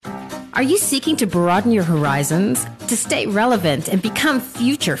Are you seeking to broaden your horizons, to stay relevant and become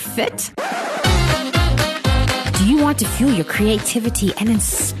future fit? Do you want to fuel your creativity and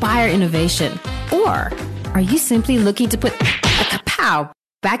inspire innovation? Or are you simply looking to put a kapow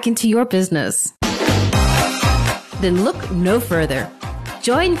back into your business? Then look no further.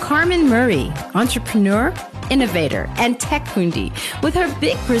 Join Carmen Murray, entrepreneur, innovator, and tech fundi, with her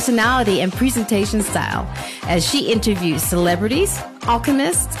big personality and presentation style as she interviews celebrities,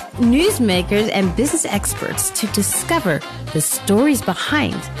 alchemists, newsmakers, and business experts to discover the stories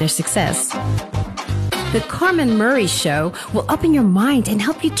behind their success. The Carmen Murray Show will open your mind and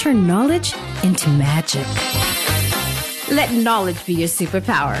help you turn knowledge into magic. Let knowledge be your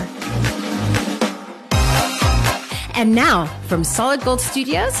superpower. And now, from Solid Gold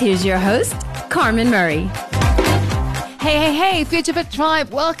Studios, here's your host, Carmen Murray. Hey, FutureFit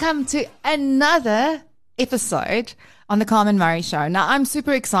Tribe. Welcome to another episode on the Carmen Murray Show. Now, I'm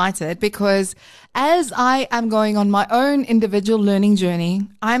super excited because as I am going on my own individual learning journey,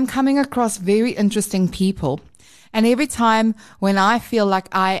 I'm coming across very interesting people. And every time when I feel like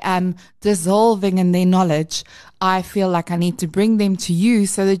I am dissolving in their knowledge, I feel like I need to bring them to you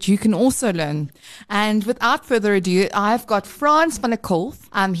so that you can also learn. And without further ado, I've got Frans van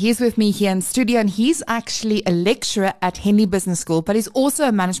Colff. He's with me here in studio, and he's actually a lecturer at Henley Business School, but he's also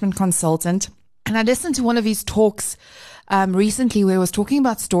a management consultant. And I listened to one of his talks recently where he was talking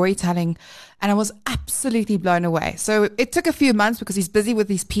about storytelling, and I was absolutely blown away. So it took a few months because he's busy with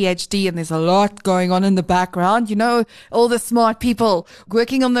his PhD and there's a lot going on in the background. You know, all the smart people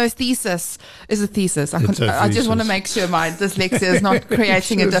working on those thesis. Is a thesis. I just want to make sure my dyslexia is not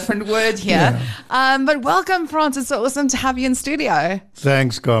creating a different word here. Yeah. But welcome, Frans. It's so awesome to have you in studio.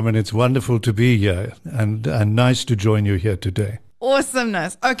 Thanks, Carmen. It's wonderful to be here and nice to join you here today.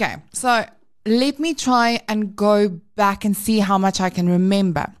 Awesomeness. Okay, so let me try and go back and see how much I can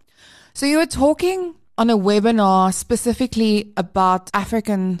remember. So you were talking on a webinar specifically about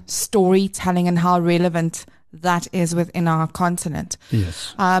African storytelling and how relevant that is within our continent.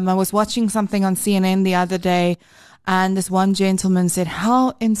 Yes. I was watching something on CNN the other day, and this one gentleman said,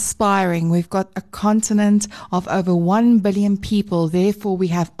 how inspiring. We've got a continent of over 1 billion people. Therefore, we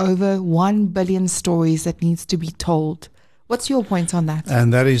have over 1 billion stories that needs to be told. What's your point on that?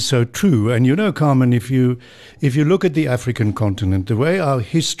 And that is so true. And you know, Carmen, if you look at the African continent, the way our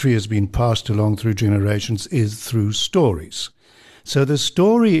history has been passed along through generations is through stories. So the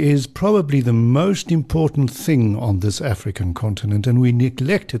story is probably the most important thing on this African continent, and we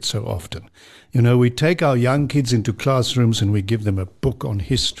neglect it so often. You know, we take our young kids into classrooms and we give them a book on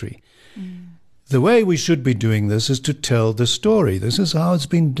history. The way we should be doing this is to tell the story. This is how it's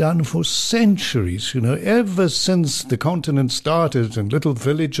been done for centuries. You know, ever since the continent started and little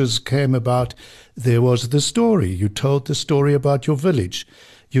villages came about, there was the story. You told the story about your village.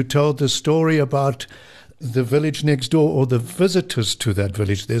 You told the story about the village next door or the visitors to that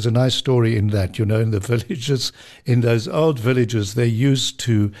village. There's a nice story in that, you know, in the villages, in those old villages, they used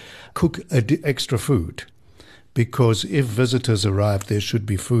to cook extra food because if visitors arrived, there should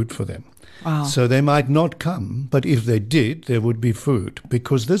be food for them. Wow. So they might not come, but if they did, there would be food,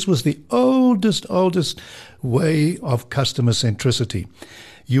 because this was the oldest way of customer centricity.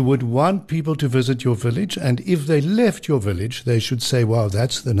 You would want people to visit your village, and if they left your village, they should say, wow,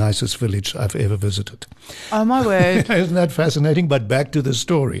 that's the nicest village I've ever visited. Oh, my word. Isn't that fascinating? But back to the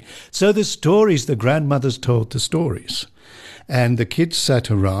story. So the stories, the grandmothers told the stories. And the kids sat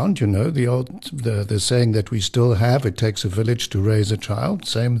around, you know, the saying that we still have, it takes a village to raise a child,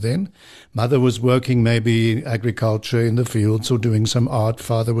 same then. Mother was working maybe in agriculture in the fields or doing some art,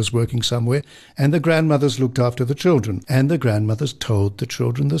 father was working somewhere, and the grandmothers looked after the children. And the grandmothers told the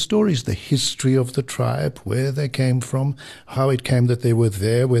children the stories, the history of the tribe, where they came from, how it came that they were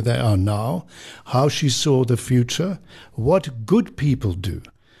there, where they are now, how she saw the future, what good people do.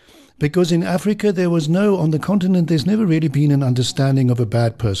 Because in Africa, on the continent, there's never really been an understanding of a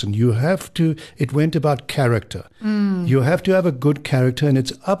bad person. It went about character. You have to have a good character, and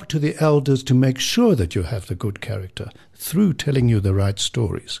it's up to the elders to make sure that you have the good character through telling you the right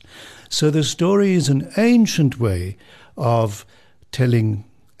stories. So the story is an ancient way of telling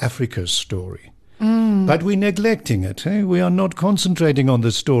Africa's story. But we're neglecting it. We are not concentrating on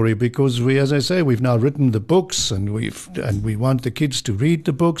the story because as I say, we've now written the books and we want the kids to read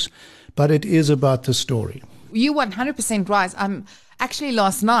the books, but it is about the story. You're 100% right. Actually,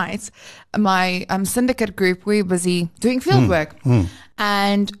 last night, my syndicate group, we were busy doing field work.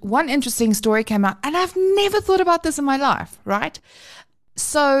 And one interesting story came out, and I've never thought about this in my life, right?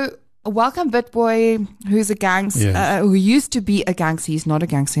 So Welcome Bitboy, who's a gangster, Yes. who used to be a gangster. He's not a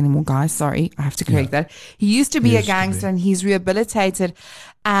gangster anymore, guys. Sorry, I have to correct that. He used to be a gangster and he's rehabilitated.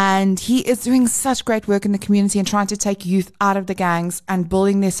 And he is doing such great work in the community and trying to take youth out of the gangs and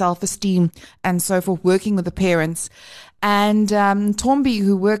building their self-esteem and so forth, working with the parents. And Tombi,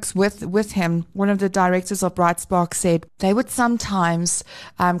 who works with him, one of the directors of Bright Spark, said they would sometimes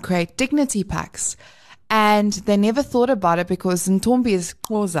create dignity packs. And they never thought about it because Ntombi is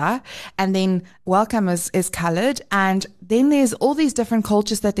Xhosa and then Welcome is colored. And then there's all these different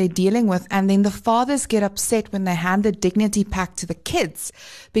cultures that they're dealing with. And then the fathers get upset when they hand the dignity pack to the kids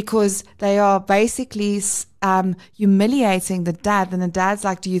because they are basically humiliating the dad. And the dad's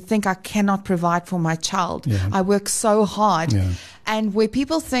like, do you think I cannot provide for my child? Yeah. I work so hard. Yeah. And where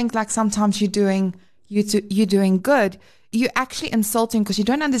people think like sometimes you're doing good, you're actually insulting because you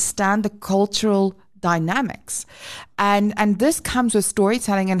don't understand the cultural dynamics. And this comes with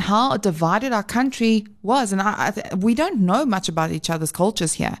storytelling and how divided our country was. And we don't know much about each other's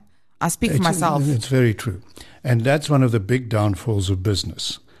cultures here. I speak for myself. It's very true. And that's one of the big downfalls of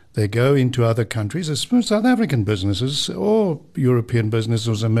business. They go into other countries, especially South African businesses or European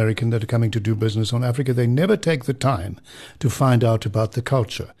businesses or American that are coming to do business on Africa. They never take the time to find out about the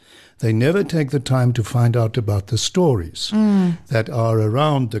culture. They never take the time to find out about the stories that are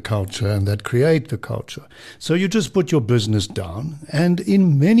around the culture and that create the culture. So you just put your business down, and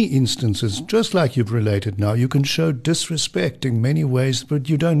in many instances, just like you've related now, you can show disrespect in many ways, but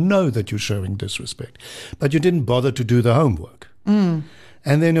you don't know that you're showing disrespect. But you didn't bother to do the homework. And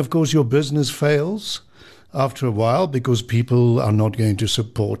then, of course, your business fails after a while because people are not going to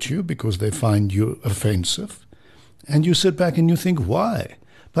support you because they find you offensive. And you sit back and you think, why?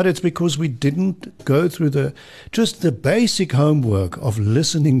 But it's because we didn't go through the basic homework of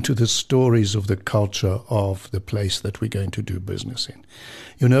listening to the stories of the culture of the place that we're going to do business in.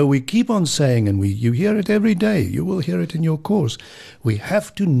 You know, we keep on saying, and you hear it every day, you will hear it in your course, we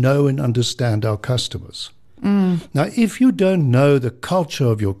have to know and understand our customers. Now, if you don't know the culture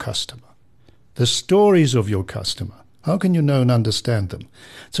of your customer, the stories of your customer, how can you know and understand them?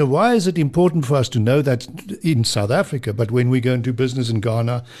 So why is it important for us to know that in South Africa, but when we go and do business in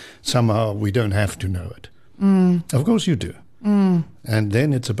Ghana, somehow we don't have to know it? Of course you do. And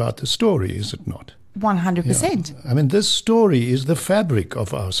then it's about the story, is it not? 100%. Yeah. I mean, this story is the fabric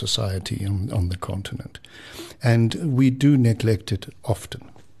of our society on the continent. And we do neglect it often.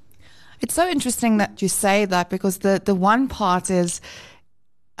 It's so interesting that you say that because the one part is,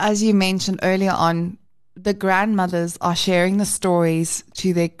 as you mentioned earlier on, the grandmothers are sharing the stories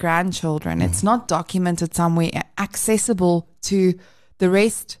to their grandchildren. It's not documented somewhere accessible to the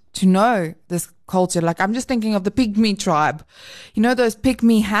rest to know this culture. Like I'm just thinking of the Pygmy tribe. You know those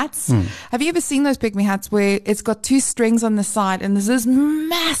Pygmy hats? Have you ever seen those Pygmy hats where it's got two strings on the side and there's this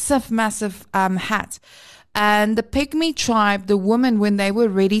massive hat? And the Pygmy tribe, the women, when they were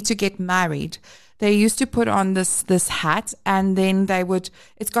ready to get married, they used to put on this hat and then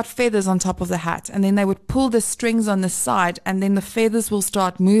it's got feathers on top of the hat. And then they would pull the strings on the side and then the feathers will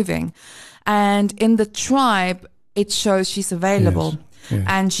start moving. And in the tribe, it shows she's available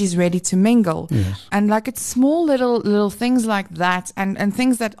and she's ready to mingle. Yes. And like it's small little things like that and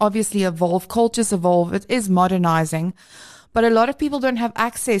things that obviously evolve, cultures evolve. It is modernizing. But a lot of people don't have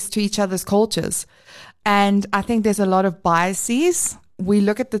access to each other's cultures. And I think there's a lot of biases. We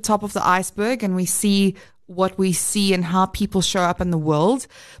look at the top of the iceberg and we see what we see and how people show up in the world,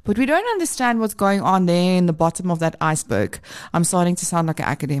 but we don't understand what's going on there in the bottom of that iceberg. I'm starting to sound like an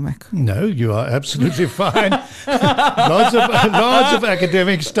academic. No, you are absolutely fine. lots of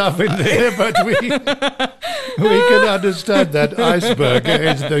academic stuff in there, but we can understand that iceberg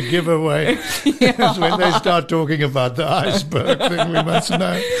is the giveaway. Yeah. When they start talking about the iceberg, then we must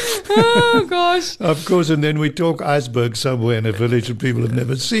know. Oh, gosh. Of course, and then we talk iceberg somewhere in a village and people have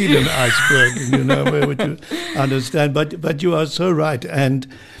never seen an iceberg, and you know, where would you understand? But you are so right. And,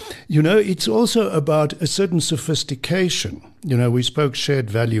 you know, it's also about a certain sophistication. You know, we spoke shared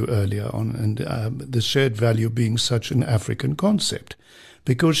value earlier on, and the shared value being such an African concept.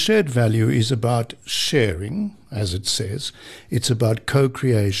 Because shared value is about sharing, as it says. It's about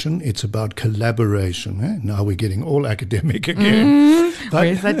co-creation. It's about collaboration. Eh? Now we're getting all academic again.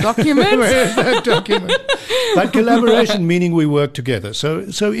 Where's that document? Where's that document? But collaboration meaning we work together.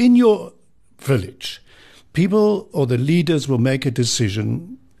 So in your village, people or the leaders will make a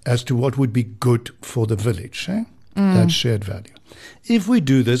decision as to what would be good for the village. Eh? That's shared value. If we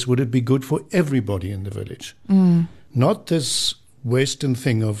do this, would it be good for everybody in the village? Not this Western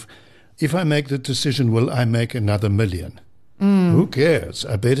thing of, if I make the decision, will I make another million? Who cares?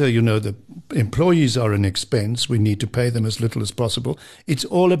 I better, you know, the employees are an expense. We need to pay them as little as possible. It's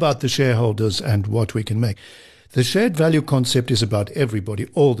all about the shareholders and what we can make. The shared value concept is about everybody,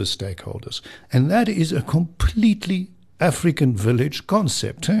 all the stakeholders. And that is a completely African village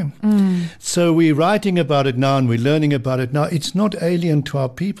concept. So we're writing about it now and we're learning about it now. It's not alien to our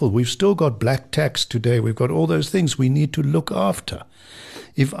people. We've still got black tax today. We've got all those things we need to look after.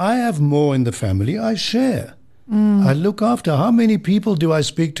 If I have more in the family, I share. I look after. How many people do I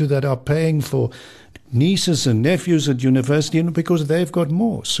speak to that are paying for nieces and nephews at university because they've got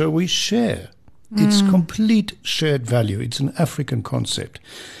more? So we share. It's complete shared value. It's an African concept.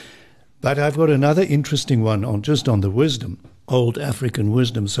 But I've got another interesting one on the wisdom, old African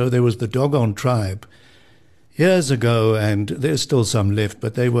wisdom. So there was the Dogon tribe years ago, and there's still some left,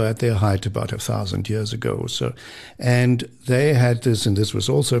 but they were at their height about 1,000 years ago or so. And they had this, and this was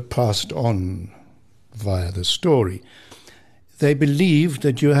also passed on via the story. They believed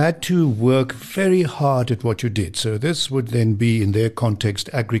that you had to work very hard at what you did. So this would then be, in their context,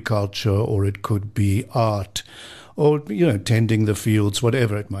 agriculture, or it could be art, or, tending the fields,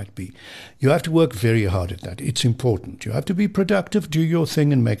 whatever it might be. You have to work very hard at that. It's important. You have to be productive, do your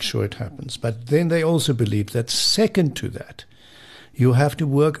thing, and make sure it happens. But then they also believed that second to that, you have to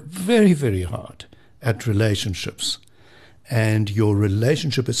work very, very hard at relationships. And your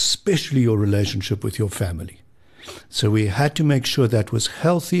relationship, especially your relationship with your family. So we had to make sure that was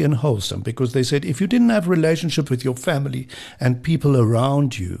healthy and wholesome, because they said if you didn't have a relationship with your family and people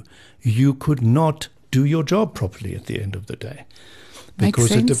around you, you could not do your job properly at the end of the day,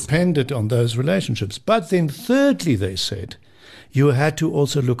 because it depended on those relationships. But then thirdly, they said, you had to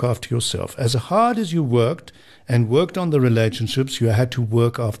also look after yourself. As hard as you worked and worked on the relationships, you had to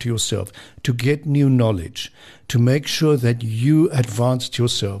work after yourself to get new knowledge, to make sure that you advanced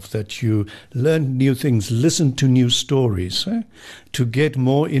yourself, that you learned new things, listened to new stories, to get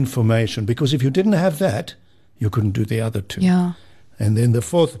more information. Because if you didn't have that, you couldn't do the other two. Yeah. And then the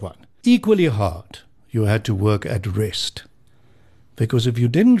fourth one, equally hard, you had to work at rest. Because if you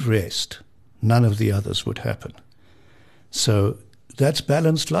didn't rest, none of the others would happen. So that's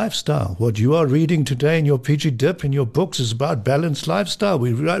balanced lifestyle. What you are reading today in your PG Dip, in your books, is about balanced lifestyle.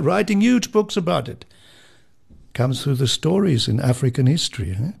 We're writing huge books about it. Comes through the stories in African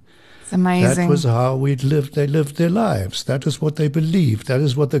history. It's amazing. That was how they lived their lives. That is what they believed. That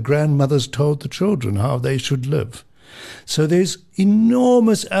is what the grandmothers told the children, how they should live. So there's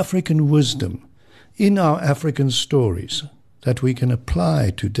enormous African wisdom in our African stories that we can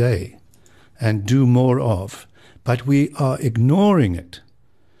apply today and do more of. But we are ignoring it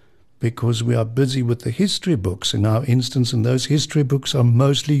because we are busy with the history books in our instance, and those history books are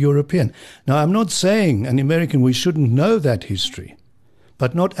mostly European. Now, I'm not saying an American we shouldn't know that history,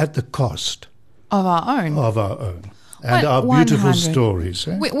 but not at the cost of our own. And our beautiful stories.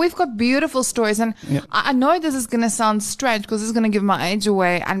 We've got beautiful stories, and I know this is going to sound strange because this is going to give my age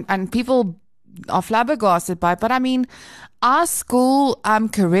away, and people are flabbergasted by it, but I mean, our school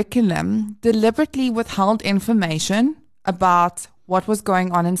curriculum deliberately withheld information about what was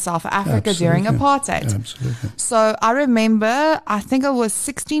going on in South Africa during apartheid. Absolutely. So I remember, I think I was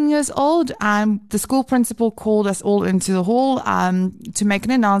 16 years old, and the school principal called us all into the hall to make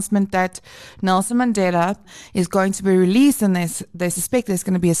an announcement that Nelson Mandela is going to be released, and they suspect there's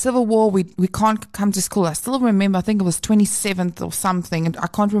going to be a civil war. We can't come to school. I still remember, I think it was 27th or something, and I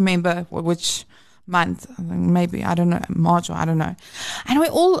can't remember which month, maybe, I don't know, March, or I don't know. And we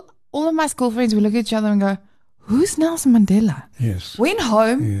all of my school friends, we look at each other and go, who's Nelson Mandela? Yes. Went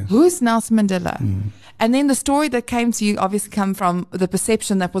home, yes. Who's Nelson Mandela? And then the story that came to you obviously come from the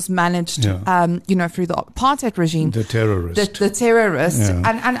perception that was managed, through the apartheid regime. The terrorist. The terrorist. Yeah.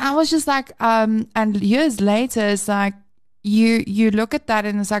 And I was just like, and years later, it's like, you look at that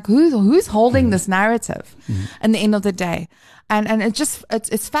and it's like, who's holding this narrative at the end of the day? And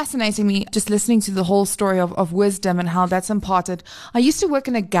it's fascinating me just listening to the whole story of wisdom and how that's imparted. I used to work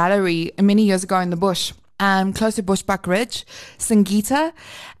in a gallery many years ago in the bush, close to Bushbuck Ridge, Singita.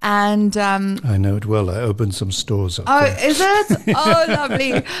 And I know it well. I opened some stores up there. Oh, is it? Oh,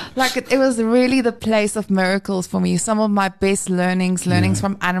 lovely. Like it was really the place of miracles for me. Some of my best learnings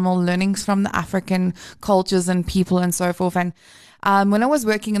from animal, learnings from the African cultures and people and so forth. And when I was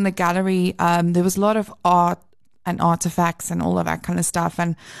working in the gallery, there was a lot of art and artifacts and all of that kind of stuff.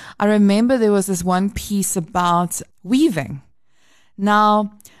 And I remember there was this one piece about weaving.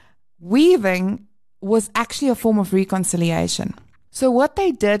 Now, weaving was actually a form of reconciliation. So what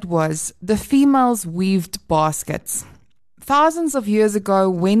they did was the females weaved baskets thousands of years ago,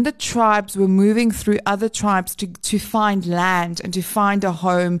 when the tribes were moving through other tribes to find land and to find a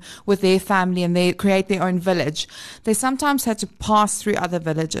home with their family and they create their own village, they sometimes had to pass through other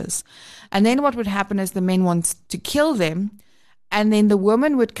villages. And then what would happen is the men wanted to kill them. And then the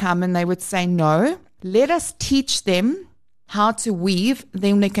women would come and they would say, no, let us teach them how to weave,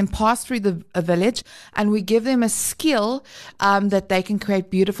 then they can pass through a village, and we give them a skill that they can create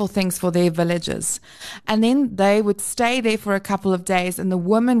beautiful things for their villages. And then they would stay there for a couple of days, and the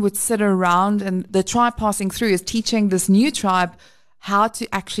women would sit around, and the tribe passing through is teaching this new tribe how to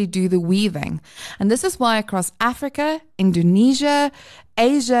actually do the weaving. And this is why across Africa, Indonesia,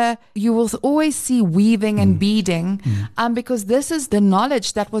 Asia, you will always see weaving and beading, because this is the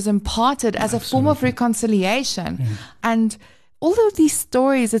knowledge that was imparted as a form of reconciliation. And all of these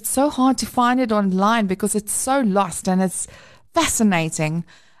stories, it's so hard to find it online because it's so lost and it's fascinating.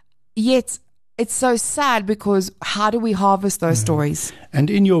 Yet it's so sad, because how do we harvest those stories?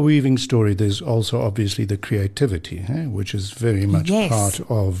 And in your weaving story, there's also obviously the creativity, which is very much part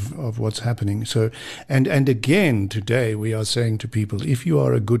of what's happening. So, and again, today we are saying to people, if you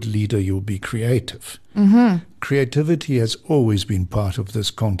are a good leader, you'll be creative. Creativity has always been part of this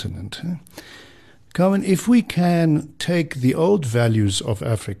continent. Carmen, if we can take the old values of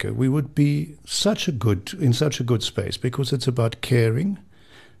Africa, we would be in such a good space, because it's about caring.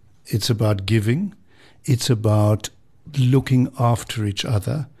 It's about giving. It's about looking after each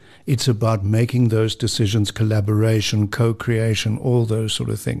other. It's about making those decisions, collaboration, co-creation, all those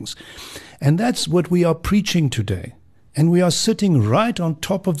sort of things. And that's what we are preaching today. And we are sitting right on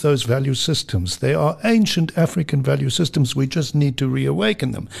top of those value systems. They are ancient African value systems. We just need to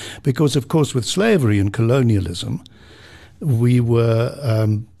reawaken them. Because, of course, with slavery and colonialism, we were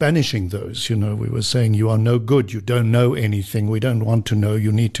banishing those. We were saying, you are no good, you don't know anything, we don't want to know,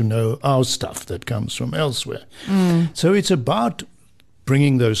 you need to know our stuff that comes from elsewhere. So it's about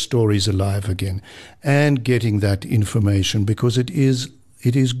bringing those stories alive again and getting that information, because it is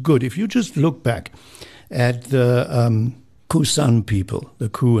good. If you just look back at the Kusan people, the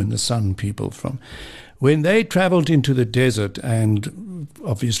Ku and the Sun people, from when they traveled into the desert, and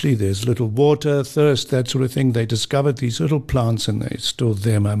obviously there's little water, thirst, that sort of thing, they discovered these little plants, and they're still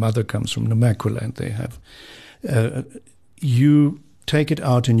there. My mother comes from Namakwa, and they have, you take it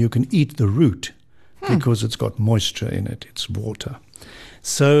out and you can eat the root because it's got moisture in it, it's water.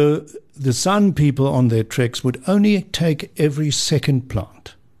 So the Sun people on their treks would only take every second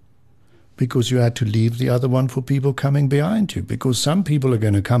plant, because you had to leave the other one for people coming behind you, because some people are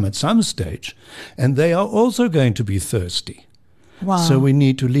going to come at some stage and they are also going to be thirsty. Wow. So we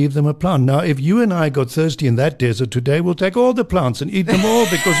need to leave them a plant. Now, if you and I got thirsty in that desert today, we'll take all the plants and eat them all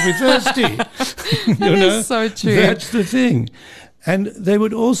because we're thirsty. That is so true. That's the thing. And they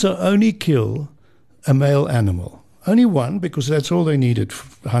would also only kill a male animal. Only one, because that's all they needed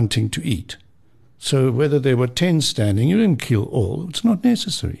for hunting to eat. So whether there were 10 standing, you didn't kill all. It's not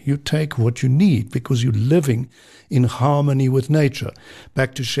necessary. You take what you need, because you're living in harmony with nature.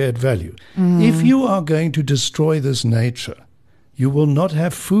 Back to shared value. If you are going to destroy this nature, you will not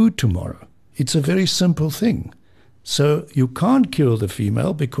have food tomorrow. It's a very simple thing. So you can't kill the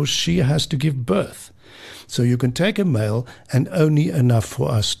female because she has to give birth. So you can take a male and only enough for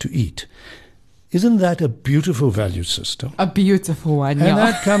us to eat. Isn't that a beautiful value system? A beautiful one, And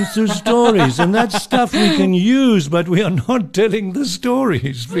that comes through stories, and that's stuff we can use, but we are not telling the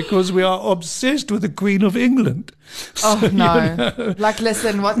stories because we are obsessed with the Queen of England. Oh, no. Like,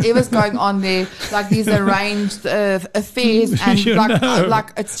 listen, whatever's going on there, like these arranged affairs, and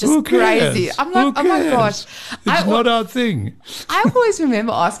like it's just crazy. I'm like, oh my gosh. It's not our thing. I always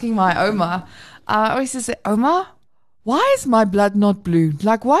remember asking my Oma, I always say, Oma, why is my blood not blue?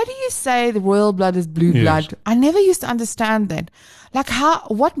 Like, why do you say the royal blood is blue blood? I never used to understand that. Like,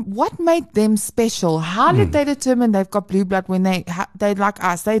 what made them special? How did they determine they've got blue blood when they like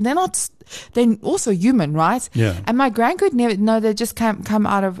us? They're not. They're also human, right? Yeah. And my grand could never know. They just come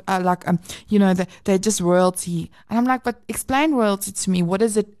out of they're just royalty. And I'm like, but explain royalty to me. What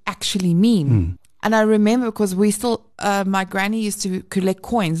does it actually mean? And I remember, because we still, my granny used to collect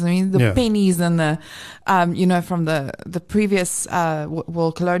coins. I mean, the pennies and the, from the previous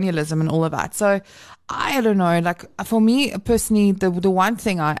world colonialism and all of that. So I don't know, like for me personally, the one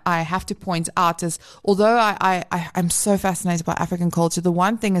thing I have to point out is, although I'm so fascinated by African culture, the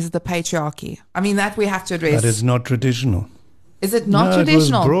one thing is the patriarchy. I mean, that we have to address. That is not traditional. Is it not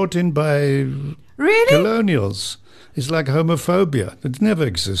traditional? It was brought in by colonials. It's like homophobia. It never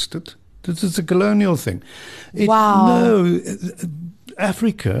existed. This is a colonial thing. No,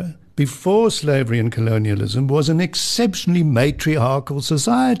 Africa, before slavery and colonialism, was an exceptionally matriarchal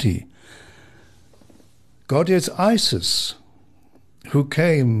society. goddess Isis, who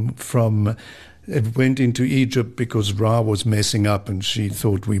went into Egypt because Ra was messing up and she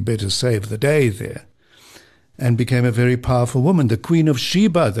thought we better save the day there, and became a very powerful woman. The Queen of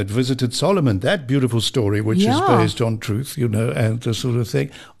Sheba that visited Solomon, that beautiful story, which is based on truth, and the sort of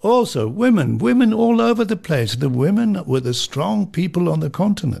thing. Also, women all over the place. The women were the strong people on the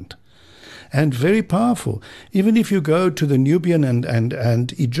continent. And very powerful. Even if you go to the Nubian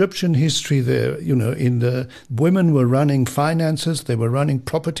and Egyptian history there, in the women were running finances, they were running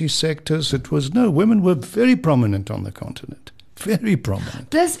property sectors. Women were very prominent on the continent. Very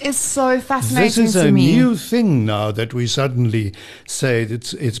prominent. This is so fascinating This is to me. a new thing now that we suddenly say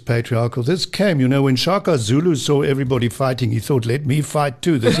it's patriarchal. This came, when Shaka Zulu saw everybody fighting, he thought, let me fight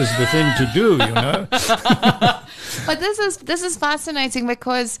too. This is the thing to do, But this is fascinating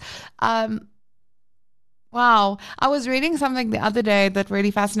because, wow, I was reading something the other day that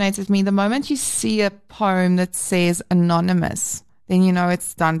really fascinated me. The moment you see a poem that says anonymous, then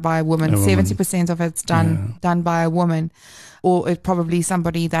it's done by a woman. 70% of it's done by a woman, or it probably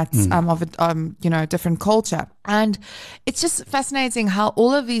somebody that's of a different culture. And it's just fascinating how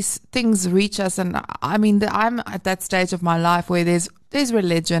all of these things reach us. And I mean, I'm at that stage of my life where there's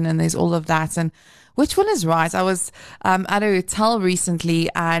religion and there's all of that, and which one is right? I was at a hotel recently,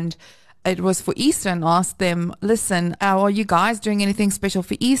 and it was for Easter, and asked them, listen, are you guys doing anything special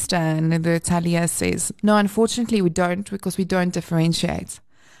for Easter? And the hotelier says, no, unfortunately we don't, because we don't differentiate.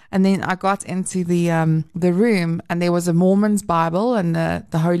 And then I got into the room, and there was a Mormon's Bible and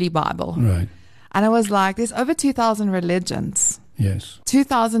the Holy Bible. Right. And I was like, there's over 2,000 religions. Yes.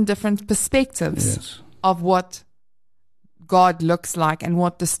 2,000 different perspectives of what God looks like and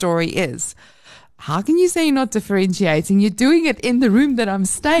what the story is. How can you say you're not differentiating? You're doing it in the room that I'm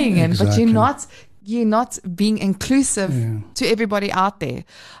staying in, but you're not being inclusive to everybody out there.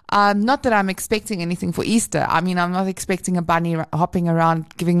 Not that I'm expecting anything for Easter. I mean, I'm not expecting a bunny hopping around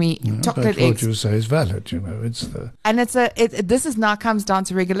giving me chocolate eggs. What you say is valid, And this is now comes down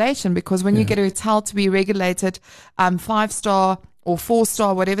to regulation, because when you get a hotel to be regulated 5-star or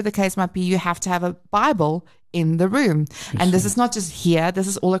 4-star, whatever the case might be, you have to have a Bible in the room. And this is not just here, this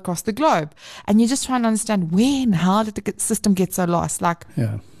is all across the globe. And you're just trying to understand where and how did the system get so lost?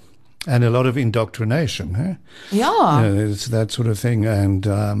 And a lot of indoctrination. It's that sort of thing. And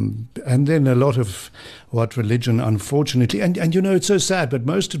then a lot of what religion, unfortunately, and it's so sad, but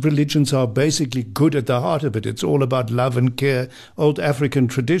most religions are basically good at the heart of it. It's all about love and care, old African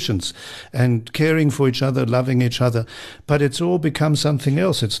traditions, and caring for each other, loving each other. But it's all become something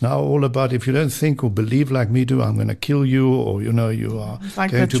else. It's now all about, if you don't think or believe like me do, I'm going to kill you, or, you are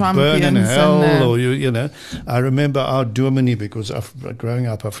going to burn in hell, or, I remember our dominee, because growing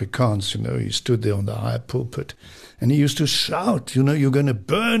up Afrikaans, he stood there on the high pulpit, and he used to shout, you're going to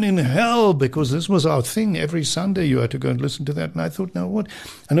burn in hell, because this was our thing. Every Sunday you had to go and listen to that. And I thought, now what?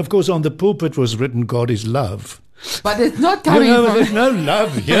 And of course on the pulpit was written, God is love. But it's not coming from... There's no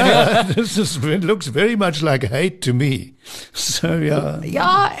love here. It looks very much like hate to me. So,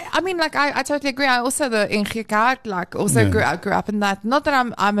 Yeah, I mean, I totally agree. I also, the NG Kerk, grew up in that. Not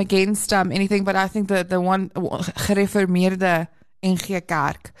that I'm against anything, but I think the one gereformeerde NG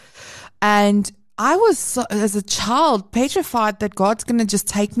Kerk. And I was, as a child, petrified that God's going to just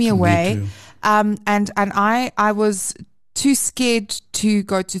take me away. Me too. And I was too scared to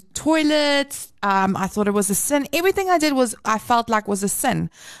go to toilets. I thought it was a sin. Everything I did I felt like was a sin.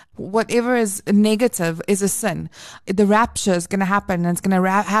 Whatever is negative is a sin. The rapture is going to happen, and it's going to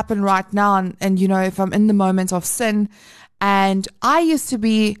happen right now. And if I'm in the moment of sin, and I used to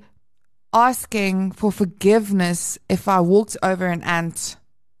be asking for forgiveness if I walked over an ant.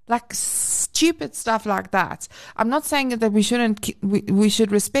 Like stupid stuff like that. I'm not saying that we shouldn't, we should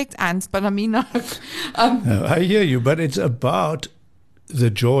respect ants, but I mean, no, I hear you, but it's about the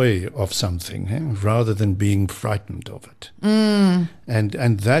joy of something, rather than being frightened of it.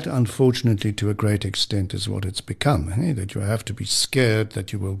 And that, unfortunately, to a great extent, is what it's become. That you have to be scared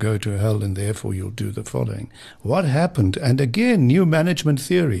that you will go to hell, and therefore you'll do the following. What happened? And again, new management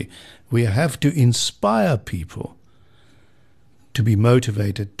theory. We have to inspire people to be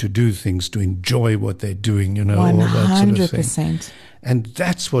motivated to do things, to enjoy what they're doing, 100%. all that sort of thing. And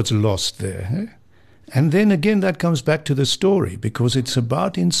that's what's lost there. And then again, that comes back to the story, because it's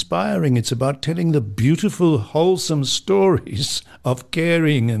about inspiring. It's about telling the beautiful, wholesome stories of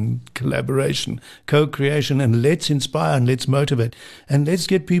caring and collaboration, co-creation, and let's inspire and let's motivate and let's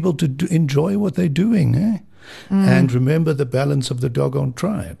get people to enjoy what they're doing. And remember the balance of the doggone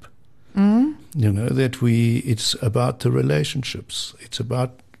tribe. That it's about the relationships. It's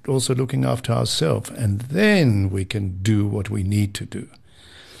about also looking after ourselves, and then we can do what we need to do.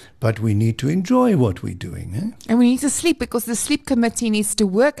 but we need to enjoy what we're doing. Eh? And we need to sleep because the sleep committee needs to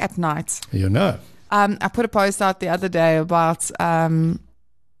work at night. You know. I put a post out the other day about when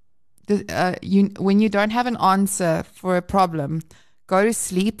you don't have an answer for a problem, go to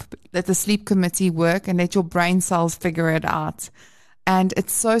sleep, let the sleep committee work, and let your brain cells figure it out. And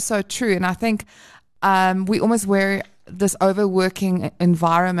it's so, so true. And I think we almost wear this overworking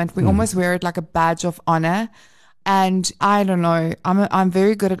environment. We almost wear it like a badge of honor. And I don't know, I'm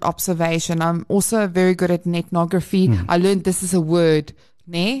very good at observation. I'm also very good at netnography. I learned this is a word,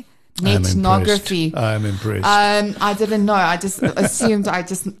 ne? Netnography. I'm impressed. I didn't know. I just assumed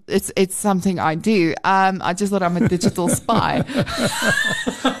it's something I do. I just thought I'm a digital spy.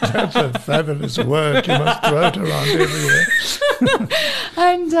 That's a fabulous word. You must throw it around everywhere.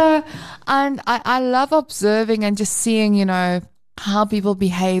 And I love observing and just seeing, how people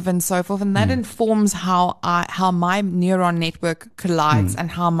behave and so forth, and that informs how my neuron network collides and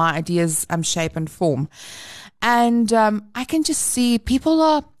how my ideas shape and form. And I can just see people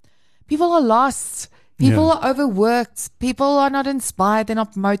are lost. People are overworked. People are not inspired. They're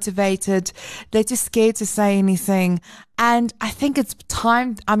not motivated. They're just scared to say anything. And I think it's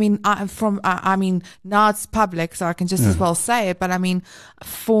time. Now it's public, so I can just as well say it. But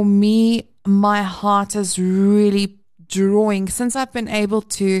for me, my heart is really drawing since I've been able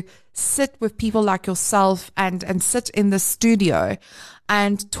to sit with people like yourself and sit in the studio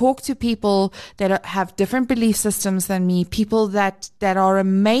and talk to people that have different belief systems than me, people that are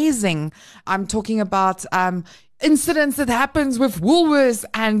amazing. I'm talking about incidents that happens with Woolworths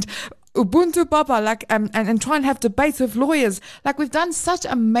and Ubuntu Baba, and try and have debates with lawyers. We've done such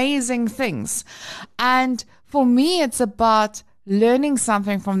amazing things. And for me, it's about learning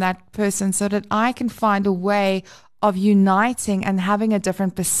something from that person so that I can find a way of uniting and having a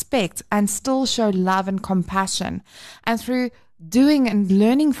different perspective and still show love and compassion. And through doing and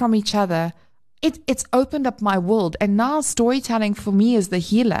learning from each other, it's opened up my world. And now storytelling for me is the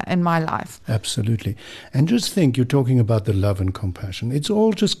healer in my life. Absolutely. And just think, you're talking about the love and compassion. It's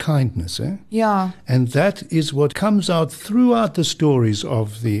all just kindness, eh? Yeah. And that is what comes out throughout the stories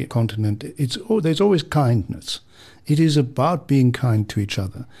of the continent. There's always kindness. It is about being kind to each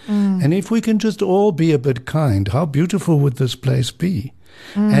other. And if we can just all be a bit kind, how beautiful would this place be?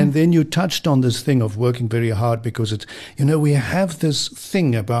 And then you touched on this thing of working very hard because it's, we have this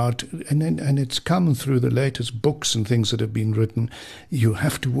thing about, and it's come through the latest books and things that have been written. You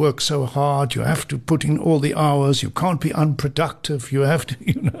have to work so hard. You have to put in all the hours. You can't be unproductive. You have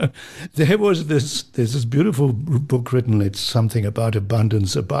to, there's this beautiful book written. It's something about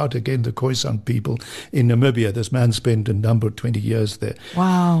abundance, about, again, the Khoisan people in Namibia. This man spent a number of 20 years there.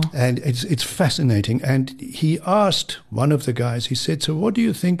 Wow. And it's fascinating. And he asked one of the guys, he said, so what do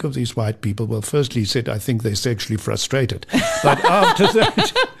you think of these white people? Well, firstly, he said, I think they're sexually frustrated. But after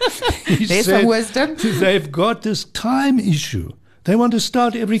that, he There's said, some wisdom. They've got this time issue. They want to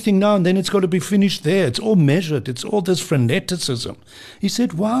start everything now and then it's got to be finished there. It's all measured. It's all this freneticism. He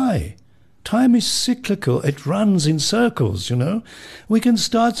said, why? Time is cyclical. It runs in circles, We can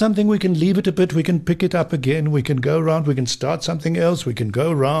start something, we can leave it a bit, we can pick it up again, we can go around, we can start something else, we can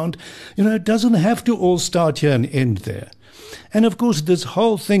go around. It doesn't have to all start here and end there. And of course, this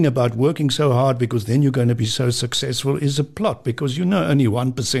whole thing about working so hard because then you're going to be so successful is a plot, because only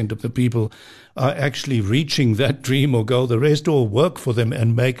 1% of the people are actually reaching that dream or goal. The rest all work for them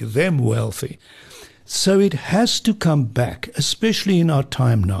and make them wealthy. So it has to come back, especially in our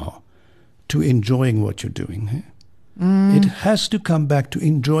time now, to enjoying what you're doing. It has to come back to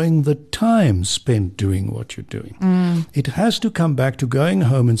enjoying the time spent doing what you're doing. It has to come back to going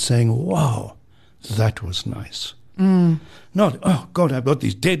home and saying, wow, that was nice. Not, oh God, I've got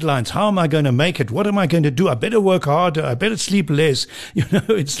these deadlines. How am I going to make it? What am I going to do? I better work harder. I better sleep less.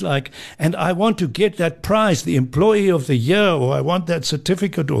 It's like, and I want to get that prize, the employee of the year, or I want that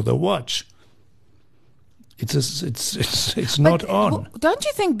certificate or the watch. It's not on. Well, don't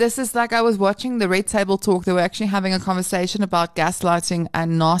you think this is like, I was watching the Red Table Talk. They were actually having a conversation about gaslighting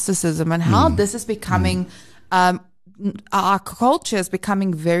and narcissism and how this is becoming our culture is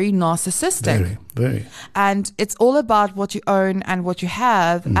becoming very narcissistic. Very, very. And it's all about what you own and what you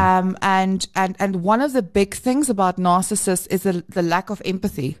have. And one of the big things about narcissists is the lack of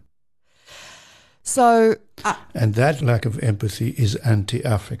empathy. So, and that lack of empathy is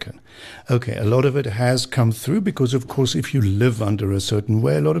anti-African. Okay, a lot of it has come through because, of course, if you live under a certain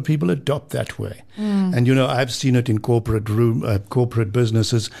way, a lot of people adopt that way. And, I've seen it in corporate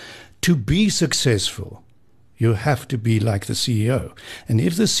businesses. To be successful, You have to be like the CEO. And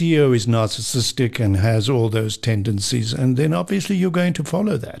if the CEO is narcissistic and has all those tendencies, and then obviously you're going to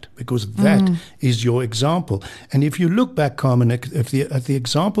follow that because that is your example. And if you look back, Carmen, at the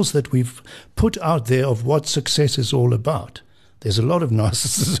examples that we've put out there of what success is all about, there's a lot of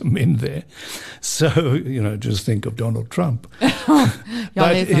narcissism in there. So, just think of Donald Trump.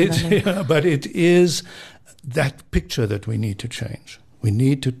 But it is that picture that we need to change. We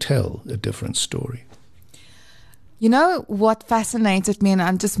need to tell a different story. You know what fascinated me, and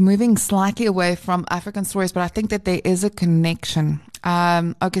I'm just moving slightly away from African stories, but I think that there is a connection.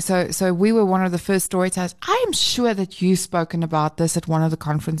 So we were one of the first storytellers. I am sure that you've spoken about this at one of the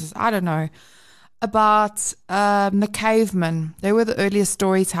conferences. I don't know. About the cavemen. They were the earliest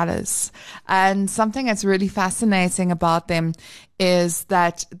storytellers. And something that's really fascinating about them is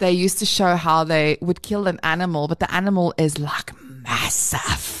that they used to show how they would kill an animal, but the animal is like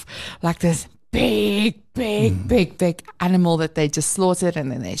massive, like this big animal that they just slaughtered,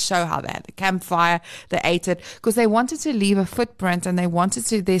 and then they show how they had the campfire, they ate it, because they wanted to leave a footprint and they wanted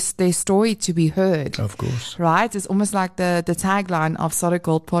to their story to be heard. Of course. Right? It's almost like the tagline of Solid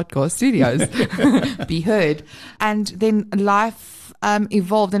Gold Podcast Studios, be heard. And then life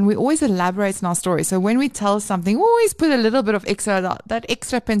evolved, and we always elaborate in our story. So when we tell something, we always put a little bit of that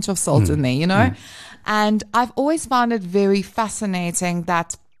extra pinch of salt in there, And I've always found it very fascinating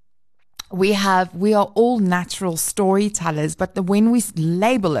that we are all natural storytellers, but when we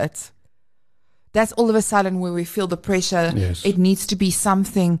label it, that's all of a sudden where we feel the pressure. Yes. It needs to be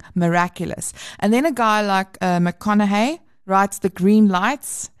something miraculous. And then a guy like McConaughey writes The Green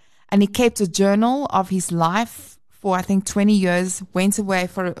Lights, and he kept a journal of his life for, I think, 20 years, went away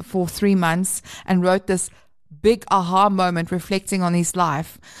for 3 months and wrote this big aha moment reflecting on his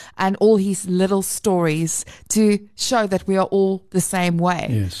life and all his little stories to show that we are all the same way.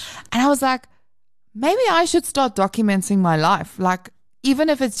 Yes. And I was like, maybe I should start documenting my life. Like, even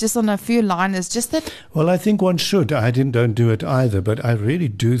if it's just on a few liners, just that. Well, I think one should. I don't do it either, but I really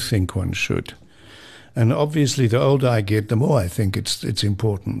do think one should. And obviously, the older I get, the more I think it's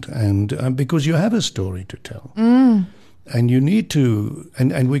important. And because you have a story to tell. And you need to,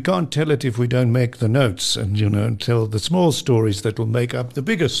 and we can't tell it if we don't make the notes and, tell the small stories that will make up the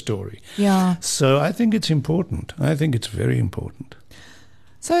bigger story. Yeah. So I think it's important. I think it's very important.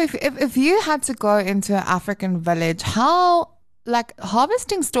 So if you had to go into an African village, how, like,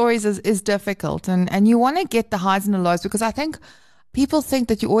 harvesting stories is difficult, and you want to get the highs and the lows, because I think people think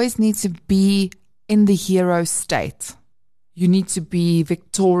that you always need to be in the hero state. You need to be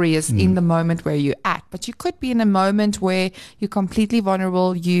victorious in the moment where you're at. But you could be in a moment where you're completely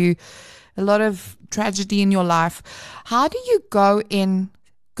vulnerable, a lot of tragedy in your life. How do you go in,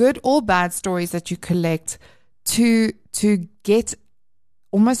 good or bad stories that you collect, to get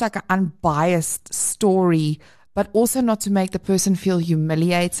almost like an unbiased story, but also not to make the person feel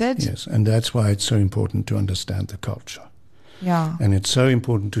humiliated? Yes, and that's why it's so important to understand the culture. Yeah. And it's so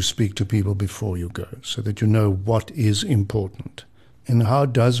important to speak to people before you go, so that you know what is important and how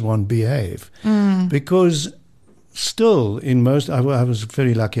does one behave. Because still, I was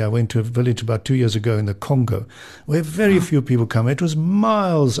very lucky. I went to a village about 2 years ago in the Congo, where very few people come. It was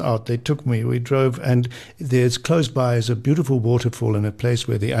miles out. They took me. We drove, and there's close by is a beautiful waterfall and a place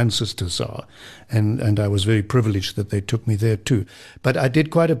where the ancestors are. And I was very privileged that they took me there too. But I did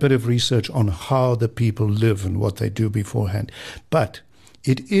quite a bit of research on how the people live and what they do beforehand. But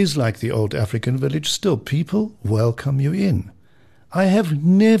it is like the old African village still. People welcome you in. I have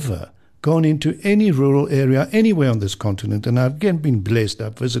never gone into any rural area anywhere on this continent, and I've again been blessed.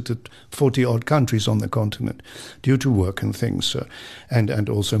 I've visited 40-odd countries on the continent due to work and things, and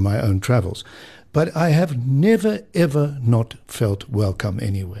also my own travels. But I have never, ever not felt welcome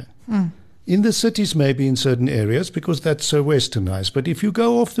anywhere. In the cities, maybe in certain areas, because that's so westernized. But if you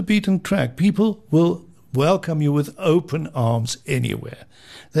go off the beaten track, people will welcome you with open arms anywhere.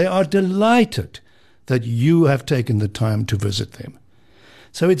 They are delighted that you have taken the time to visit them.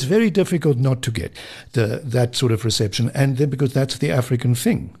 So it's very difficult not to get that sort of reception, and then because that's the African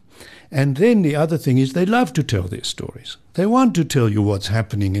thing. And then the other thing is they love to tell their stories. They want to tell you what's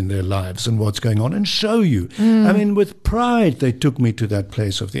happening in their lives and what's going on and show you. I mean, with pride, they took me to that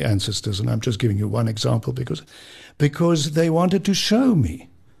place of the ancestors, and I'm just giving you one example because they wanted to show me.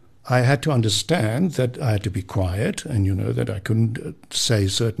 I had to understand that I had to be quiet, and that I couldn't say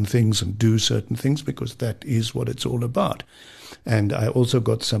certain things and do certain things, because that is what it's all about. And I also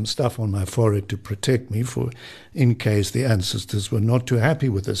got some stuff on my forehead to protect me in case the ancestors were not too happy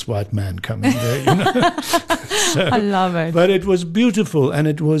with this white man coming there. I love it. But it was beautiful, and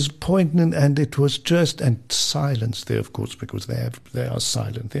it was poignant, and it was just, and silence there, of course, because they are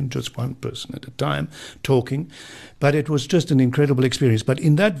silent, then just one person at a time talking. But it was just an incredible experience. But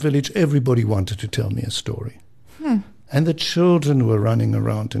in that village, everybody wanted to tell me a story. And the children were running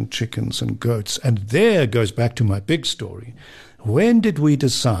around, and chickens and goats. And there goes back to my big story. When did we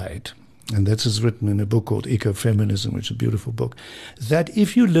decide, and this is written in a book called Ecofeminism, which is a beautiful book, that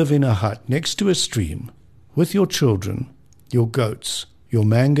if you live in a hut next to a stream with your children, your goats, your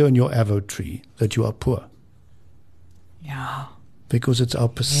mango and your avo tree, that you are poor? Yeah. Because it's our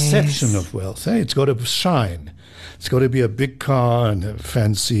perception of wealth. It's got to shine. It's got to be a big car and a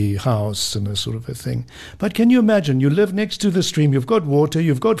fancy house and a sort of a thing. But can you imagine, you live next to the stream, you've got water,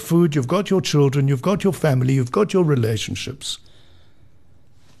 you've got food, you've got your children, you've got your family, you've got your relationships.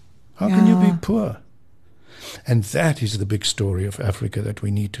 How can you be poor? And that is the big story of Africa that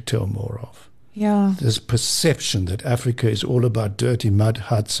we need to tell more of. Yeah. This perception that Africa is all about dirty mud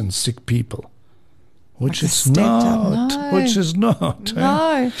huts and sick people. Which it's not. No. Which is not.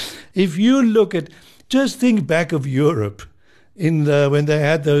 No. If you look at, just think back of Europe in when they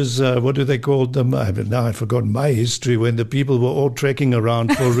had those, what do they call them? Now I've forgotten my history, when the people were all trekking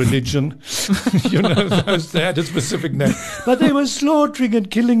around for religion. They had a specific name. But they were slaughtering and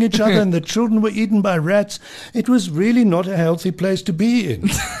killing each other, and the children were eaten by rats. It was really not a healthy place to be in.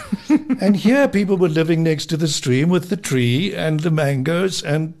 And here people were living next to the stream with the tree and the mangoes,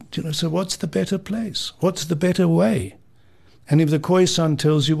 and, so what's the better place? What's the better way? And if the Khoisan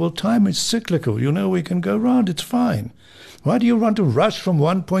tells you, well, time is cyclical, we can go round, it's fine. Why do you want to rush from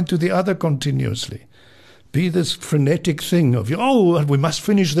one point to the other continuously? Be this frenetic thing of, we must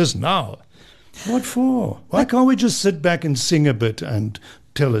finish this now. What for? Why can't we just sit back and sing a bit and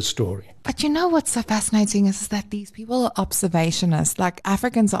tell a story? But what's so fascinating is that these people are observationists, like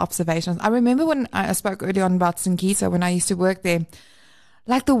Africans are observationists. I remember when I spoke earlier on about St. Kitts, when I used to work there,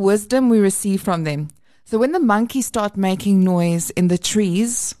 like the wisdom we receive from them. So when the monkeys start making noise in the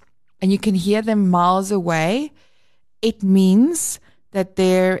trees and you can hear them miles away, it means that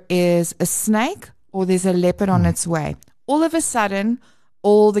there is a snake or there's a leopard on its way. All of a sudden,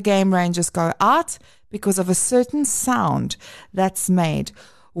 all the game rangers go out because of a certain sound that's made.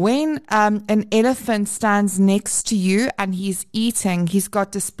 When an elephant stands next to you and he's eating, he's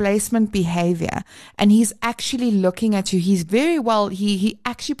got displacement behavior and he's actually looking at you. He's very well, he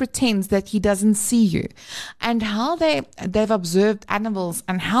actually pretends that he doesn't see you. And how they've observed animals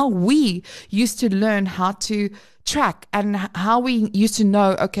and how we used to learn how to track and how we used to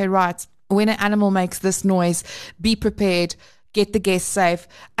know, okay, right, when an animal makes this noise, be prepared, get the guest safe.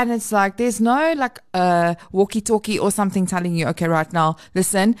 And it's like, there's no walkie-talkie or something telling you, okay, right now,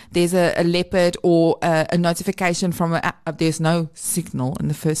 listen, there's a leopard or a notification from there's no signal in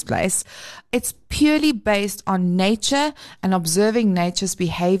the first place. It's purely based on nature and observing nature's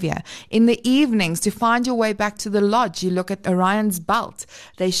behavior. In the evenings, to find your way back to the lodge, you look at Orion's belt.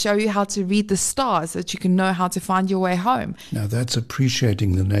 They show you how to read the stars so that you can know how to find your way home. Now, that's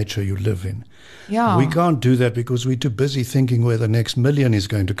appreciating the nature you live in. Yeah. We can't do that because we're too busy thinking where the next million is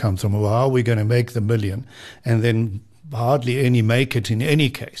going to come from, or how are we going to make the million, and then hardly any make it in any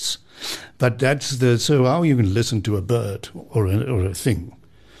case. But so how are you going to listen to a bird or a thing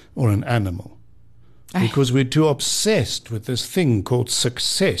or an animal? Because we're too obsessed with this thing called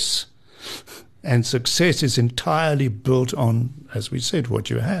success. And success is entirely built on, as we said, what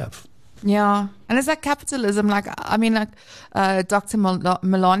you have. Yeah. And it's like capitalism. Dr.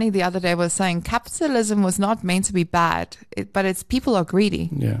 Milani the other day was saying capitalism was not meant to be bad, but it's people are greedy.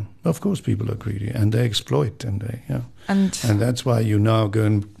 Yeah. Of course people are greedy and they exploit and And that's why you now go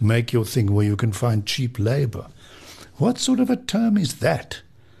and make your thing where you can find cheap labor. What sort of a term is that?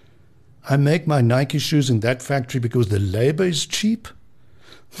 I make my Nike shoes in that factory because the labor is cheap?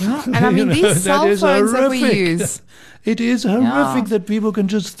 Yeah. And these cell phones that we use. It is horrific that people can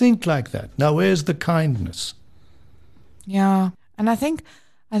just think like that. Now, where's the kindness? Yeah. And I think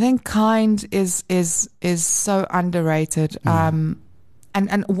kind is so underrated. And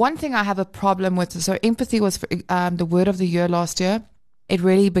one thing I have a problem with, so empathy was the word of the year last year. It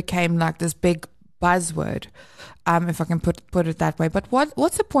really became like this big buzzword, if I can put it that way. But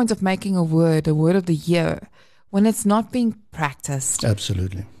what's the point of making a word of the year when it's not being practiced.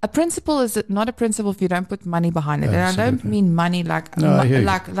 Absolutely. A principle is not a principle if you don't put money behind it. And I don't Absolutely. mean money like No, I hear you.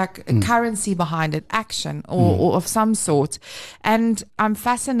 like currency behind it, action or of some sort. And I'm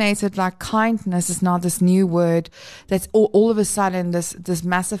fascinated, like kindness is now this new word that's all of a sudden this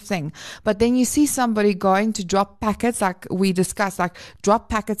massive thing. But then you see somebody going to drop packets, like we discussed, like drop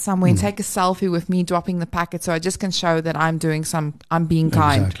packets somewhere and take a selfie with me dropping the packet so I just can show that I'm being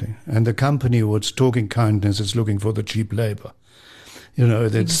kind. Exactly. And the company what's talking kindness is looking for the cheap labor.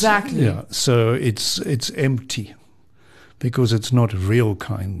 That's Exactly. Yeah. So it's empty because it's not real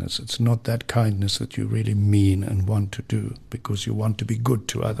kindness. It's not that kindness that you really mean and want to do because you want to be good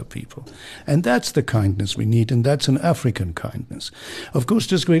to other people. And that's the kindness we need, and that's an African kindness. Of course,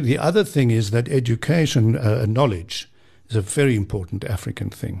 the other thing is that education, knowledge, is a very important African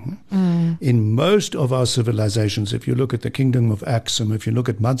thing. In most of our civilizations, if you look at the Kingdom of Axum, if you look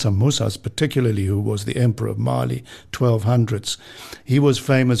at Mansa Musa particularly, who was the emperor of Mali, 1200s, he was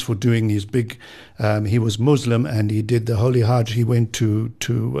famous for doing these big, he was Muslim and he did the Holy Hajj. He went to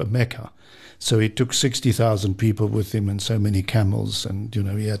Mecca. So he took 60,000 people with him and so many camels, and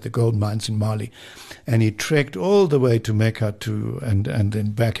he had the gold mines in Mali, and he trekked all the way to Mecca and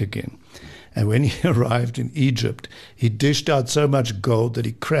then back again. And when he arrived in Egypt, he dished out so much gold that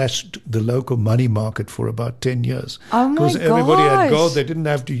he crashed the local money market for about 10 years. Oh my Because everybody had gosh. gold. They didn't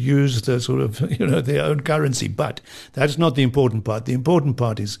have to use the sort of, their own currency. But that's not the important part. The important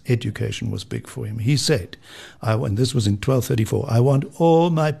part is education was big for him. He said, and this was in 1234, I want all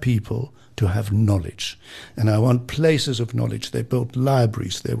my people to have knowledge. And I want places of knowledge. They built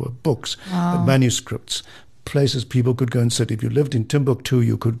libraries. There were books, manuscripts, places people could go and sit. If you lived in Timbuktu,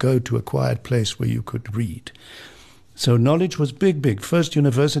 you could go to a quiet place where you could read. So knowledge was big. First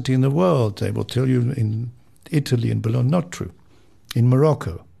university in the world, they will tell you, in Italy, in Bologna. Not true. In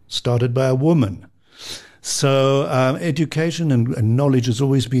Morocco, started by a woman. So education and knowledge has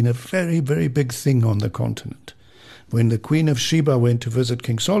always been a very, very big thing on the continent. When the Queen of Sheba went to visit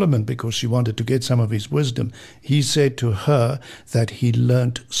King Solomon because she wanted to get some of his wisdom, he said to her that he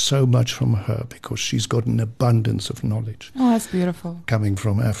learnt so much from her because she's got an abundance of knowledge. Oh, that's beautiful. Coming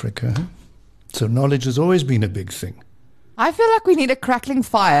from Africa. So knowledge has always been a big thing. I feel like we need a crackling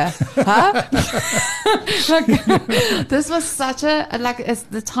fire, huh? This was such as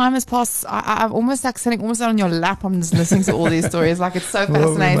the time has passed. I'm almost like sitting almost on your lap. I'm just listening to all these stories. Like, it's so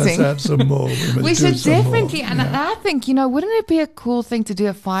fascinating. Well, we must have some more. We should definitely, and I think, wouldn't it be a cool thing to do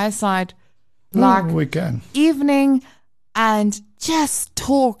a fireside, we can. evening, and just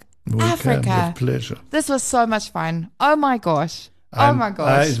talk Africa? Can, with pleasure. This was so much fun. Oh my gosh. Oh my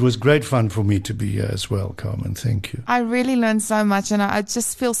gosh. It was great fun for me to be here as well, Carmen. Thank you. I really learned so much, and I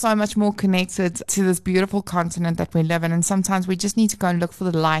just feel so much more connected to this beautiful continent that we live in. And sometimes we just need to go and look for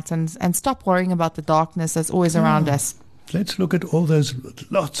the light and stop worrying about the darkness that's always around us. Let's look at all those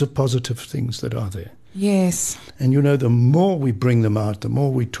lots of positive things that are there. Yes. And the more we bring them out, the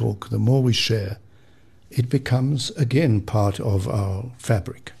more we talk, the more we share, it becomes, again, part of our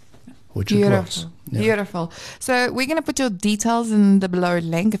fabric. Which it was. Yeah. Beautiful. So we're going to put your details in the below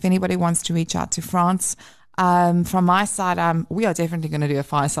link if anybody wants to reach out to Frans. From my side, we are definitely going to do a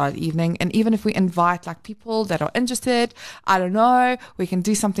fireside evening. And even if we invite people that are interested, I don't know, we can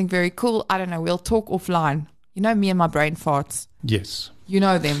do something very cool. I don't know, we'll talk offline. Me and my brain farts. Yes. You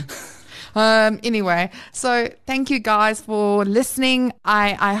know them. Anyway, so thank you guys for listening.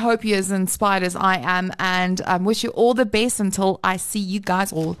 I hope you're as inspired as I am, and wish you all the best until I see you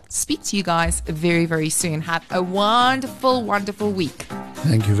guys or speak to you guys very, very soon. Have a wonderful, wonderful week.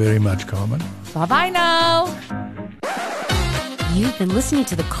 Thank you very much, Carmen. Bye-bye now. You've been listening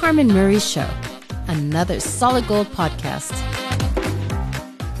to The Carmen Murray Show, another Solid Gold podcast.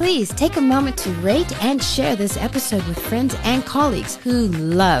 Please take a moment to rate and share this episode with friends and colleagues who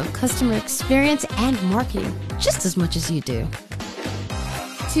love customer experience and marketing just as much as you do.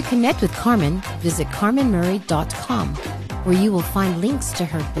 To connect with Carmen, visit carmenmurray.com, where you will find links to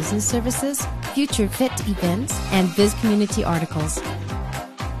her business services, future fit events, and Biz Community articles.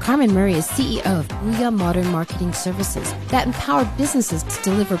 Carmen Murray is CEO of Booyah Modern Marketing Services that empower businesses to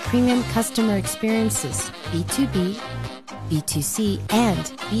deliver premium customer experiences, B2B, B2C, and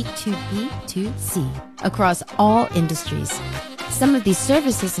B2B2C across all industries. Some of these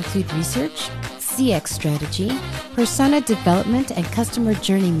services include research, CX strategy, persona development and customer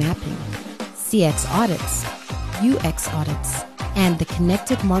journey mapping, CX audits, UX audits, and the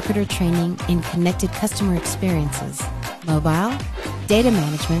connected marketer training in connected customer experiences, mobile, data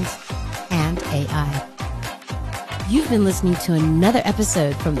management, and AI. You've been listening to another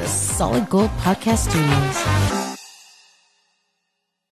episode from the Solid Gold Podcast Studios.